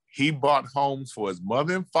 he bought homes for his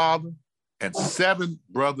mother and father and 7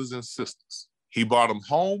 brothers and sisters. He bought them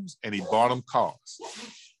homes and he bought them cars.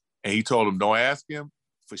 And he told them, don't ask him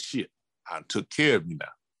for shit. I took care of you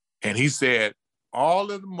now. And he said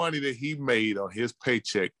all of the money that he made on his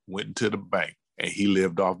paycheck went into the bank and he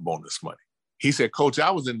lived off bonus money. He said, Coach,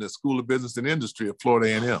 I was in the School of Business and Industry at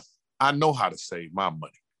Florida A&M. I know how to save my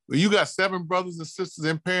money. When you got 7 brothers and sisters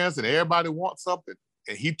and parents and everybody wants something,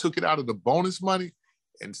 and he took it out of the bonus money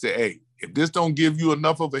and said, hey, if this don't give you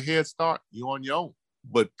enough of a head start, you're on your own.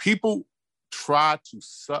 But people try to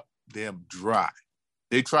suck them dry.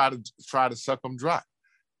 They try to suck them dry.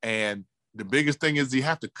 And the biggest thing is you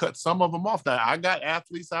have to cut some of them off. Now, I got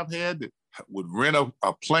athletes I've had that would rent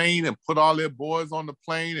a plane and put all their boys on the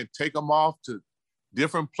plane and take them off to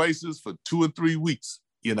different places for 2 or 3 weeks.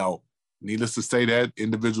 You know, needless to say, that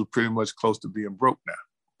individual pretty much close to being broke now.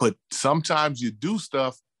 But sometimes you do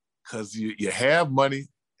stuff because you have money,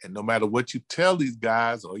 and no matter what you tell these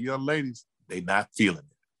guys or young ladies, they're not feeling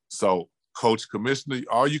it. So, Coach, Commissioner,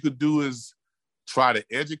 all you could do is try to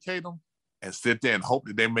educate them and sit there and hope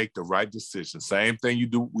that they make the right decision. Same thing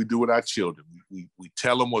we do with our children. We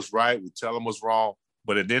tell them what's right, we tell them what's wrong,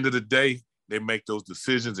 but at the end of the day, they make those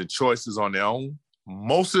decisions and choices on their own.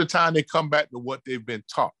 Most of the time, they come back to what they've been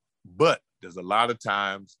taught, but there's a lot of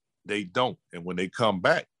times they don't. And when they come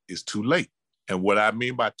back, it's too late. And what I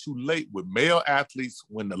mean by too late, with male athletes,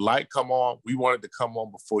 when the light come on, we want it to come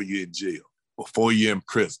on before you're in jail, before you're in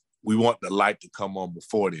prison. We want the light to come on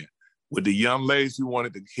before then. With the young ladies, we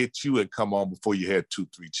wanted to hit you and come on before you had 2,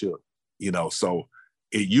 3 children. You know, so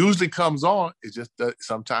it usually comes on. It's just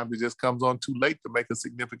sometimes it just comes on too late to make a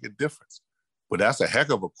significant difference. But that's a heck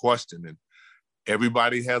of a question. And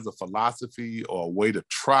everybody has a philosophy or a way to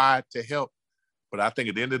try to help. But I think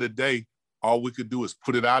at the end of the day, all we could do is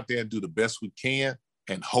put it out there and do the best we can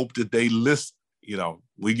and hope that they listen. You know,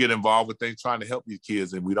 we get involved with things trying to help these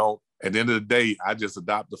kids, and we don't. At the end of the day, I just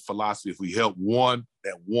adopt the philosophy: if we help one,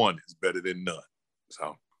 that one is better than none.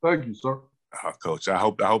 So, thank you, sir. Coach, I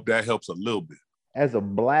hope that helps a little bit. As a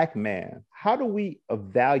Black man, how do we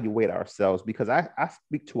evaluate ourselves? Because I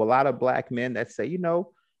speak to a lot of Black men that say, you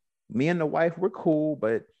know, me and the wife, we're cool,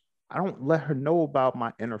 but I don't let her know about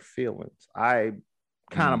my inner feelings. I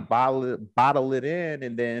kind of bottle it in,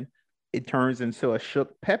 and then it turns into a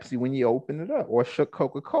shook Pepsi when you open it up, or shook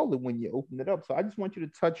Coca-Cola when you open it up. So I just want you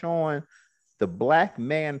to touch on the Black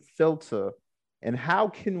man filter and how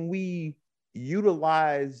can we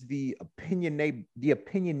utilize the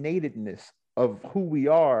opinionatedness of who we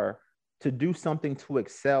are to do something to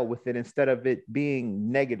excel with it instead of it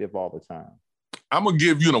being negative all the time. I'm gonna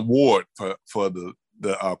give you an award for the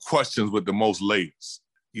questions with the most layers.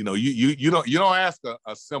 You know, you don't ask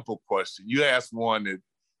a simple question. You ask one that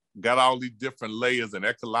got all these different layers and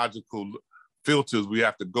ecological filters we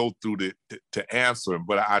have to go through to answer them.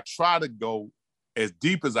 But I try to go as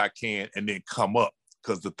deep as I can and then come up,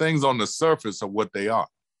 because the things on the surface are what they are.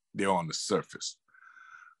 They're on the surface.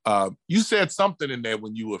 You said something in there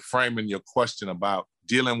when you were framing your question about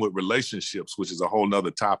dealing with relationships, which is a whole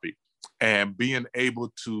nother topic, and being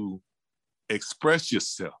able to express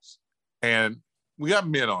yourself. And we got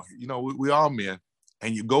men on here, you know, we all men,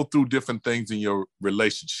 and you go through different things in your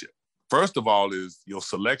relationship. First of all is your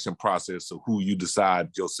selection process of who you decide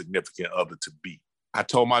your significant other to be. I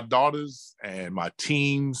told my daughters and my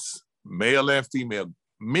teams, male and female,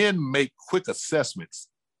 men make quick assessments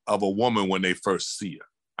of a woman when they first see her.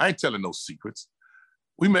 I ain't telling no secrets.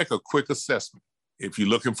 We make a quick assessment. If you're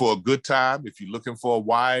looking for a good time, if you're looking for a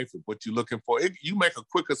wife, if what you're looking for, you make a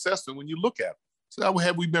quick assessment when you look at her. So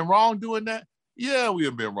have we been wrong doing that? Yeah, we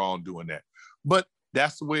have been wrong doing that. But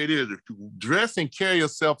that's the way it is. If you dress and carry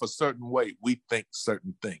yourself a certain way, we think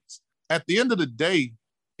certain things. At the end of the day,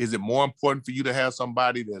 is it more important for you to have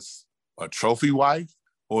somebody that's a trophy wife,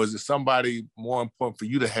 or is it somebody more important for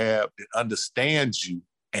you to have that understands you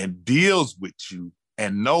and deals with you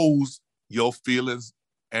and knows your feelings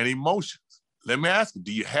and emotions? Let me ask you,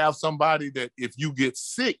 do you have somebody that if you get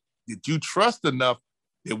sick, that you trust enough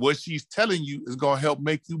that what she's telling you is going to help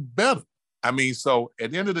make you better? I mean, so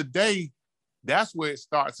at the end of the day, that's where it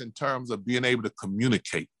starts in terms of being able to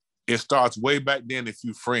communicate. It starts way back then if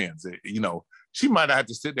you friends. You know, she might not have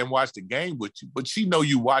to sit there and watch the game with you, but she know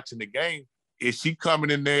you watching the game. Is she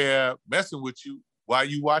coming in there messing with you while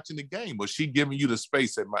you watching the game? Or she giving you the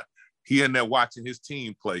space that he in there watching his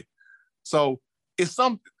team play? So it's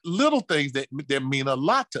some little things that mean a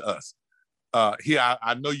lot to us. Here,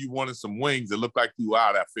 I know you wanted some wings that look like you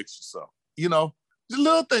out. I fixed you some. You know, the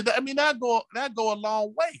little thing. That go a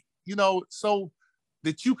long way. You know, so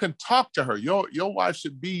that you can talk to her. Your wife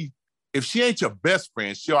should be, if she ain't your best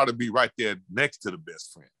friend, she ought to be right there next to the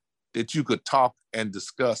best friend, that you could talk and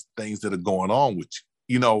discuss things that are going on with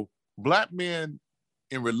you. You know, Black men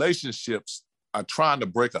in relationships are trying to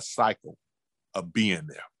break a cycle of being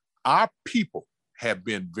there. Our people have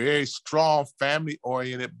been very strong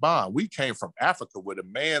family-oriented bond. We came from Africa where the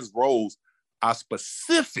man's roles are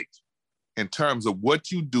specific in terms of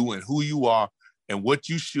what you do and who you are and what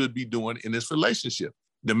you should be doing in this relationship.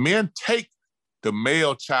 The men take the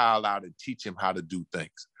male child out and teach him how to do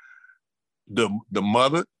things. The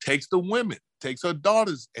mother takes the women, takes her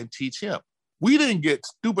daughters and teach him. We didn't get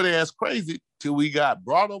stupid ass crazy till we got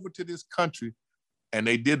brought over to this country and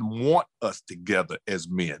they didn't want us together as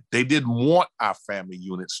men. They didn't want our family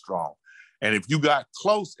unit strong. And if you got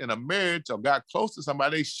close in a marriage or got close to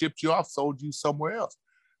somebody, they shipped you off, sold you somewhere else.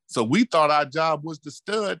 So we thought our job was to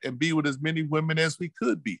stud and be with as many women as we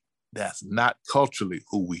could be. That's not culturally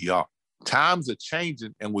who we are. Times are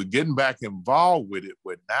changing and we're getting back involved with it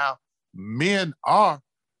where now men are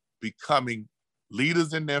becoming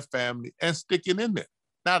leaders in their family and sticking in there.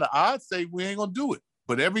 Now the odds say we ain't gonna do it.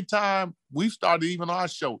 But every time we've started even our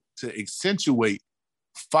show to accentuate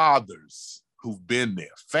fathers who've been there,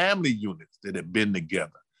 family units that have been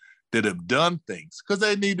together, that have done things, because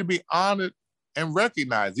they need to be honored and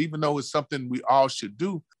recognized, even though it's something we all should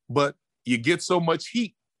do. But you get so much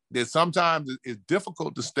heat that sometimes it's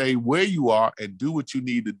difficult to stay where you are and do what you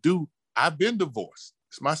need to do. I've been divorced.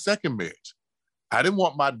 It's my second marriage. I didn't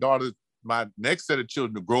want my daughter, my next set of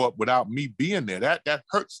children to grow up without me being there. That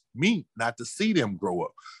hurts me not to see them grow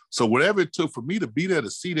up. So whatever it took for me to be there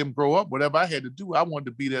to see them grow up, whatever I had to do, I wanted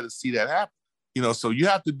to be there to see that happen. You know, so you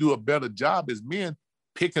have to do a better job as men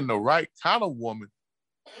picking the right kind of woman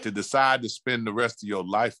to decide to spend the rest of your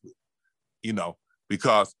life with, you know,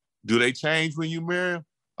 because do they change when you marry them?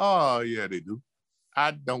 Oh, yeah, they do.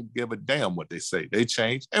 I don't give a damn what they say. They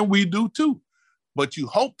change, and we do too. But you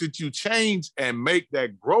hope that you change and make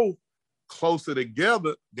that growth closer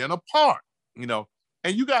together than apart, you know.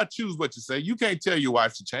 And you got to choose what you say. You can't tell your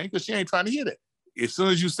wife to change because she ain't trying to hear that. As soon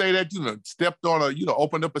as you say that, you know, stepped on her, you know,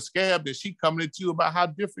 opened up a scab, then she coming at you about how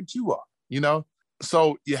different you are, you know.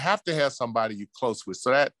 So you have to have somebody you're close with.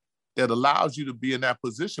 So that allows you to be in that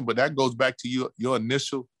position. But that goes back to your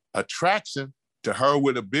initial attraction to her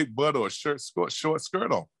with a big butt or a short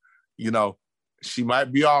skirt on. You know, she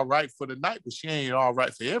might be all right for the night, but she ain't all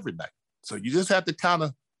right for every night. So you just have to kind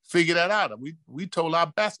of figure that out. We told our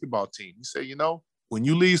basketball team, we said, you know, when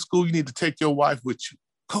you leave school, you need to take your wife with you.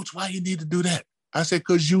 Coach, why you need to do that? I said,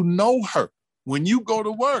 because you know her. When you go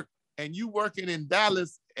to work and you working in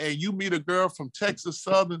Dallas and you meet a girl from Texas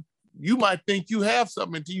Southern, you might think you have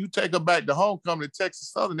something until you take her back to homecoming to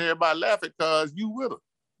Texas Southern. Everybody laughing because you with her.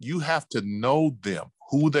 You have to know them,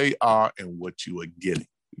 who they are and what you are getting.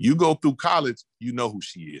 You go through college, you know who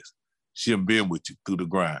she is. She done been with you through the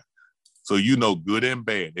grind. So you know good and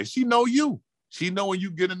bad. And she know you. She know when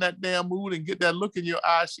you get in that damn mood and get that look in your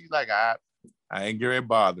eyes, she's like, I ain't getting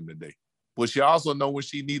bothered today. But she also know when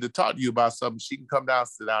she need to talk to you about something, she can come down,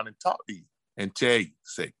 sit down and talk to you and tell you,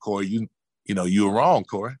 say, Corey, you know, you were wrong,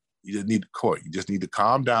 Corey. You just need to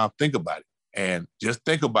calm down, think about it. And just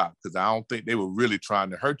think about it, because I don't think they were really trying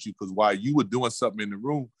to hurt you, because while you were doing something in the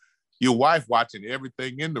room, your wife watching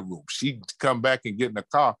everything in the room. She'd come back and get in the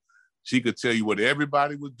car. She could tell you what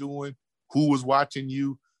everybody was doing, who was watching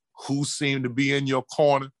you, who seemed to be in your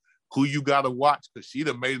corner, who you got to watch, because she'd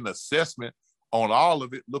have made an assessment on all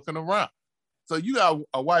of it looking around. So you got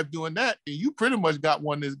a wife doing that, and you pretty much got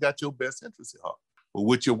one that's got your best interest at heart. But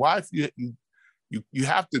with your wife, you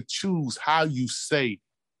have to choose how you say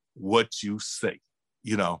what you say.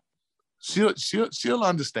 You know, she'll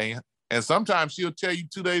understand. And sometimes she'll tell you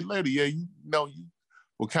 2 days later, yeah, you know, you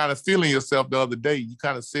were kind of feeling yourself the other day. You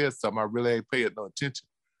kind of said something, I really ain't paying no attention.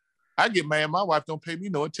 I get mad, my wife don't pay me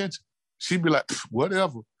no attention. She'd be like,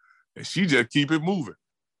 whatever. And she just keep it moving.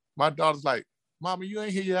 My daughter's like, Mama, you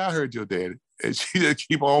ain't hear you. I heard your daddy. And she just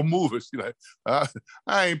keep on moving. She like,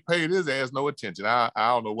 I ain't paying his ass no attention. I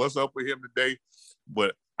don't know what's up with him today,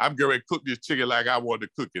 but I'm going to cook this chicken like I wanted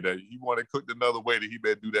to cook it. He wanted to cook it another way, that he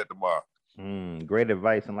better do that tomorrow. Great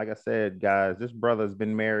advice. And like I said, guys, this brother's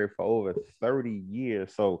been married for over 30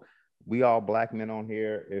 years. So we all Black men on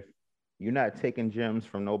here. If you're not taking gems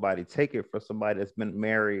from nobody, take it for somebody that's been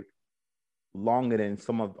married longer than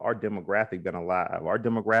some of our demographic been alive. Our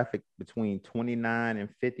demographic between 29 and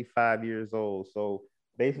 55 years old. So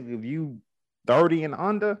basically, if you 30 and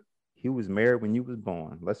under, he was married when you was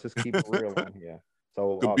born. Let's just keep it real on here.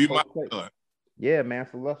 So could be my son. Yeah, man.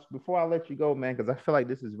 So before I let you go, man, because I feel like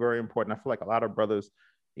this is very important. I feel like a lot of brothers,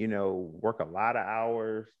 you know, work a lot of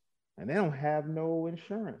hours. and they don't have no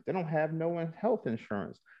insurance. They don't have no health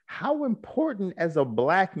insurance. How important as a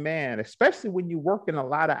Black man, especially when you work in a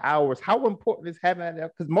lot of hours, how important is having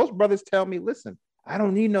that? Because most brothers tell me, listen, I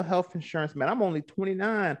don't need no health insurance, man. I'm only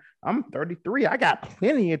 29. I'm 33. I got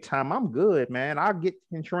plenty of time. I'm good, man. I'll get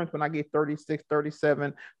insurance when I get 36,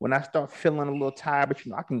 37, when I start feeling a little tired, but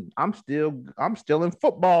I'm still in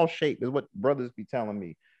football shape, is what brothers be telling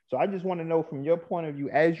me. So I just want to know from your point of view,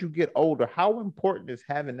 as you get older, how important is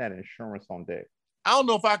having that insurance on deck? I don't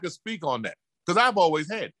know if I could speak on that because I've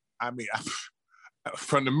always had it. I mean,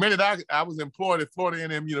 from the minute I was employed at Florida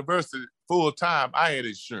A&M University full time, I had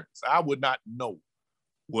insurance. I would not know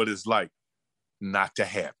what it's like not to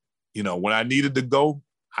have it. You know, when I needed to go,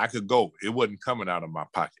 I could go. It wasn't coming out of my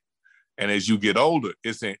pocket. And as you get older,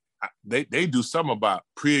 they do something about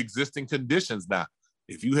pre-existing conditions now.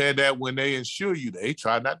 If you had that when they insure you, they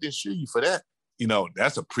try not to insure you for that. You know,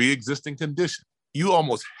 that's a pre-existing condition. You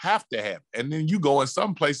almost have to have it. And then you go in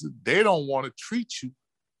some places, they don't want to treat you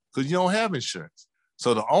because you don't have insurance.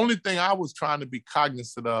 So the only thing I was trying to be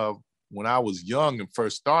cognizant of when I was young and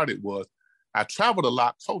first started was I traveled a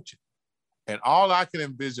lot coaching. And all I could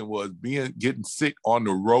envision was getting sick on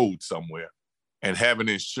the road somewhere and having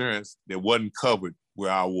insurance that wasn't covered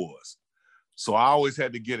where I was. So I always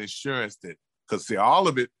had to get insurance because see, all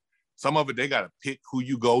of it, some of it, they got to pick who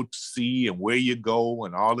you go to see and where you go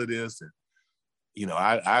and all of this. And, you know,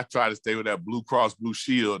 I try to stay with that Blue Cross Blue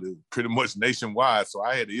Shield pretty much nationwide. So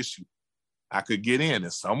I had an issue. I could get in.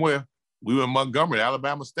 And somewhere, we were in Montgomery,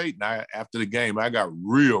 Alabama State. And after the game, I got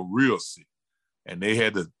real, real sick. And they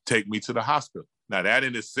had to take me to the hospital. Now, that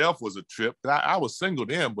in itself was a trip. I was single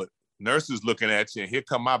then, but nurses looking at you, and here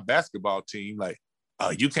come my basketball team, like,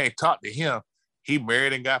 you can't talk to him. He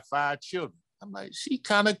married and got 5 children. I'm like, she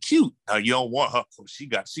kind of cute. You don't want her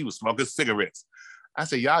because she was smoking cigarettes. I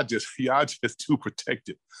said, y'all just too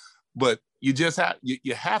protective. But you just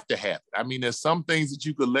you have to have it. I mean, there's some things that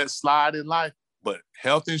you could let slide in life, but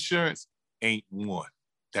health insurance ain't one.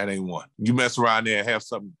 That ain't one. You mess around there and have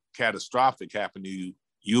something catastrophic happen to you,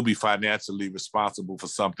 you'll be financially responsible for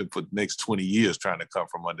something for the next 20 years trying to come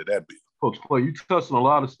from under that bill. Coach Clay, you touched on a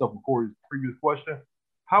lot of stuff before your previous question.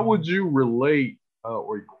 How would you relate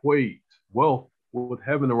or equate wealth with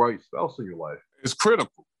having the right spouse in your life? It's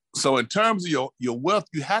critical. So in terms of your wealth,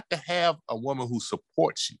 you have to have a woman who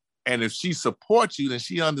supports you. And if she supports you, then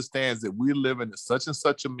she understands that we're living at such and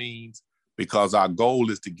such a means because our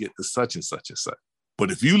goal is to get to such and such and such. But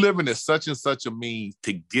if you living at such and such a means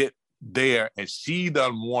to get there and she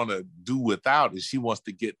doesn't want to do without it, she wants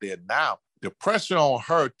to get there now, the pressure on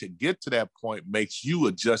her to get to that point makes you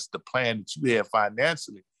adjust the plan that you have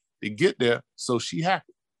financially to get there so she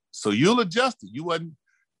happy. So you'll adjust it. You wasn't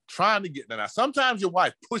trying to get there. Now, sometimes your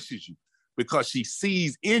wife pushes you because she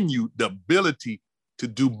sees in you the ability to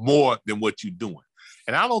do more than what you're doing.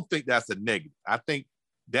 And I don't think that's a negative. I think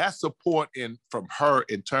that support from her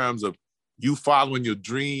in terms of you following your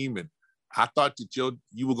dream, and I thought that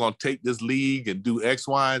you were going to take this league and do X,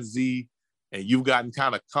 Y, and Z, and you've gotten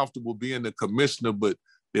kind of comfortable being the commissioner, but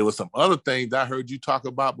there were some other things I heard you talk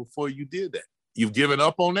about before you did that. You've given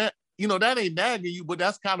up on that? You know, that ain't nagging you, but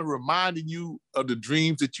that's kind of reminding you of the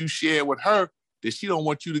dreams that you shared with her, that she don't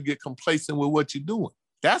want you to get complacent with what you're doing.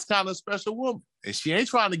 That's kind of a special woman. And she ain't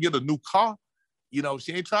trying to get a new car. You know,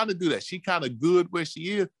 she ain't trying to do that. She kind of good where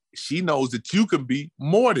she is. She knows that you can be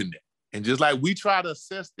more than that. And just like we try to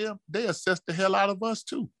assess them, they assess the hell out of us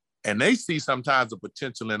too. And they see sometimes the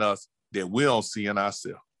potential in us that we don't see in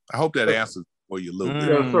ourselves. I hope that answers for you a little bit.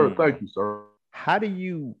 Yes, sir. Thank you, sir. How do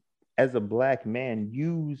you, as a Black man,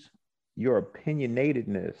 use your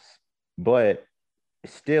opinionatedness, but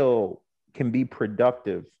still can be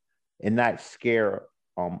productive and not scare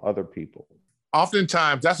other people?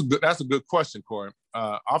 Oftentimes, that's a good question, Corey.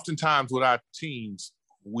 Oftentimes with our teams,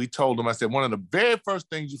 we told them, I said, one of the very first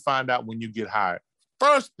things you find out when you get hired,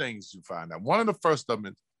 one of the first of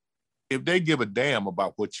them is if they give a damn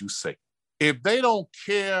about what you say. If they don't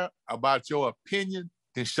care about your opinion,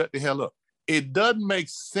 then shut the hell up. It doesn't make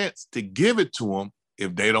sense to give it to them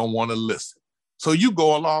if they don't want to listen. So you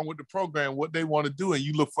go along with the program, what they want to do, and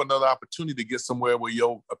you look for another opportunity to get somewhere where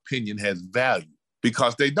your opinion has value,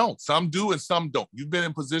 because they don't. Some do and some don't. You've been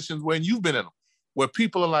in positions where you've been in them, where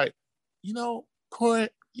people are like, you know, Corey,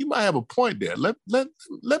 you might have a point there. Let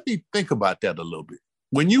me think about that a little bit.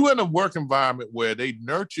 When you're in a work environment where they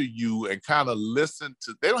nurture you and kind of listen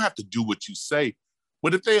to, they don't have to do what you say,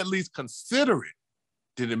 but if they at least consider it,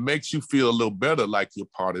 then it makes you feel a little better like you're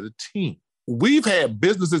part of the team. We've had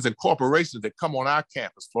businesses and corporations that come on our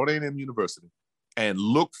campus, Florida A&M University, and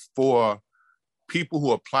look for people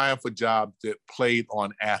who are applying for jobs that played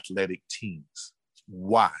on athletic teams.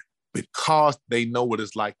 Why? because they know what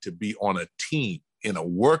it's like to be on a team in a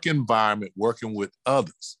work environment, working with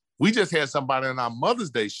others. We just had somebody on our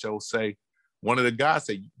Mother's Day show say, one of the guys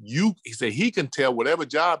said, he said he can tell whatever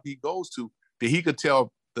job he goes to, that he could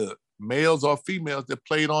tell the males or females that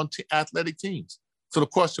played on athletic teams. So the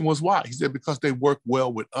question was why? He said, because they work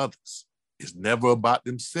well with others. It's never about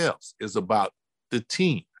themselves. It's about the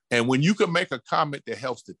team. And when you can make a comment that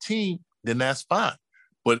helps the team, then that's fine.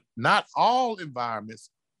 But not all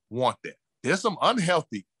environments want that. There's some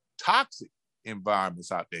unhealthy, toxic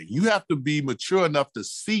environments out there. You have to be mature enough to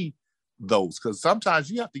see those, because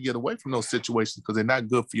sometimes you have to get away from those situations because they're not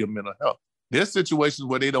good for your mental health. There's situations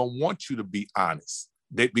where they don't want you to be honest.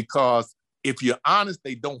 Because if you're honest,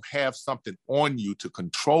 they don't have something on you to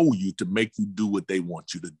control you to make you do what they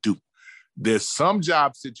want you to do. There's some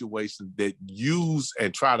job situations that use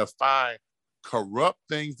and try to find corrupt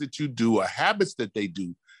things that you do or habits that they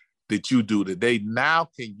do that they now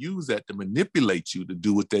can use that to manipulate you to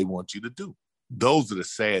do what they want you to do. Those are the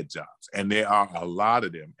sad jobs. And there are a lot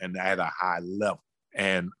of them, and at a high level.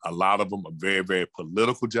 And a lot of them are very, very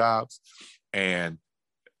political jobs and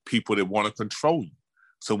people that want to control you.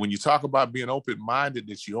 So when you talk about being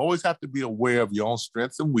open-mindedness, you always have to be aware of your own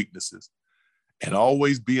strengths and weaknesses and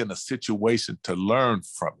always be in a situation to learn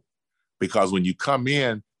from it. Because when you come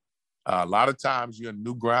in, a lot of times you're in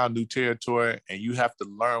new ground, new territory, and you have to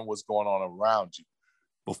learn what's going on around you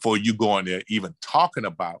before you go in there even talking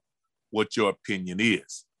about what your opinion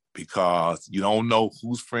is, because you don't know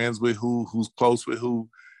who's friends with who's close with who.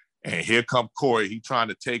 And here come Corey, he trying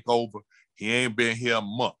to take over. He ain't been here a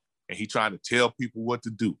month, and he trying to tell people what to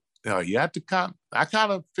do. Now, you have to I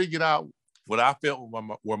kind of figured out what I felt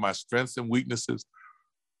were my strengths and weaknesses,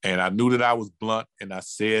 and I knew that I was blunt, and I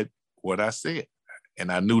said what I said.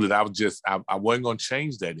 And I knew that I wasn't going to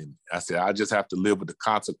change that in me. I said, I just have to live with the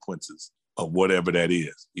consequences of whatever that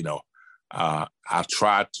is. You know, I've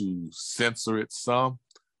tried to censor it some,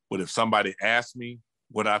 but if somebody asks me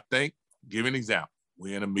what I think, give an example.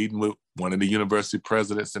 We're in a meeting with one of the university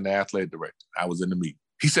presidents and the athletic director. I was in the meeting.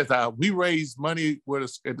 He said, we raised money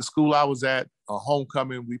at the school I was at, on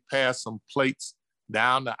homecoming. We passed some plates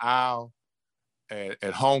down the aisle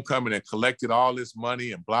at homecoming and collected all this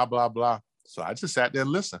money and blah, blah, blah. So I just sat there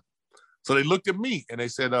and listened. So they looked at me and they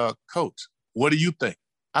said, Coach, what do you think?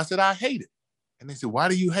 I said, I hate it. And they said, why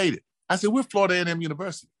do you hate it? I said, we're Florida A&M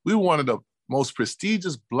University. We're one of the most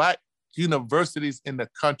prestigious Black universities in the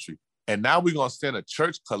country. And now we're going to send a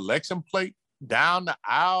church collection plate down the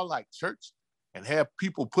aisle like church and have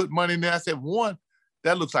people put money in there. I said, one,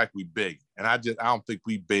 that looks like we beg. And I don't think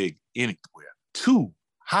we beg anywhere. Two,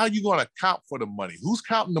 how are you going to count for the money? Who's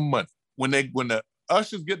counting the money? When the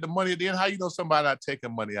ushers get the money at the end, how do you know somebody's not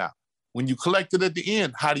taking money out? When you collect it at the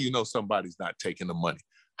end, how do you know somebody's not taking the money?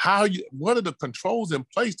 What are the controls in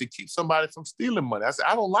place to keep somebody from stealing money? I said,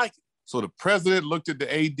 I don't like it. So the president looked at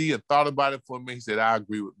the AD and thought about it for me. He said, I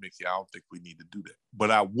agree with Mickey. I don't think we need to do that. But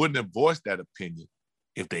I wouldn't have voiced that opinion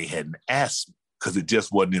if they hadn't asked me, because it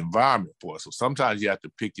just wasn't the environment for us. So sometimes you have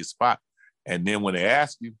to pick your spot. And then when they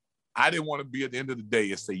ask you, I didn't want to be at the end of the day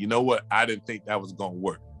and say, you know what? I didn't think that was going to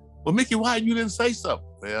work. Well, Mickey, why you didn't say something?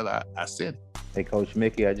 Well, I said it. Hey, Coach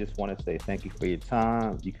Mickey, I just want to say thank you for your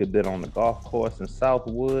time. You could have been on the golf course in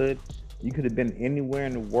Southwood. You could have been anywhere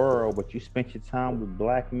in the world, but you spent your time with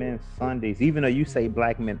Black Men Sundays. Even though you say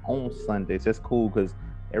Black Men on Sundays, that's cool, because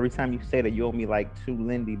every time you say that, you owe me like 2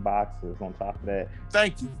 Lindy boxes on top of that.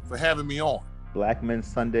 Thank you for having me on. Black Men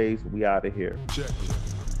Sundays, we out of here. Check.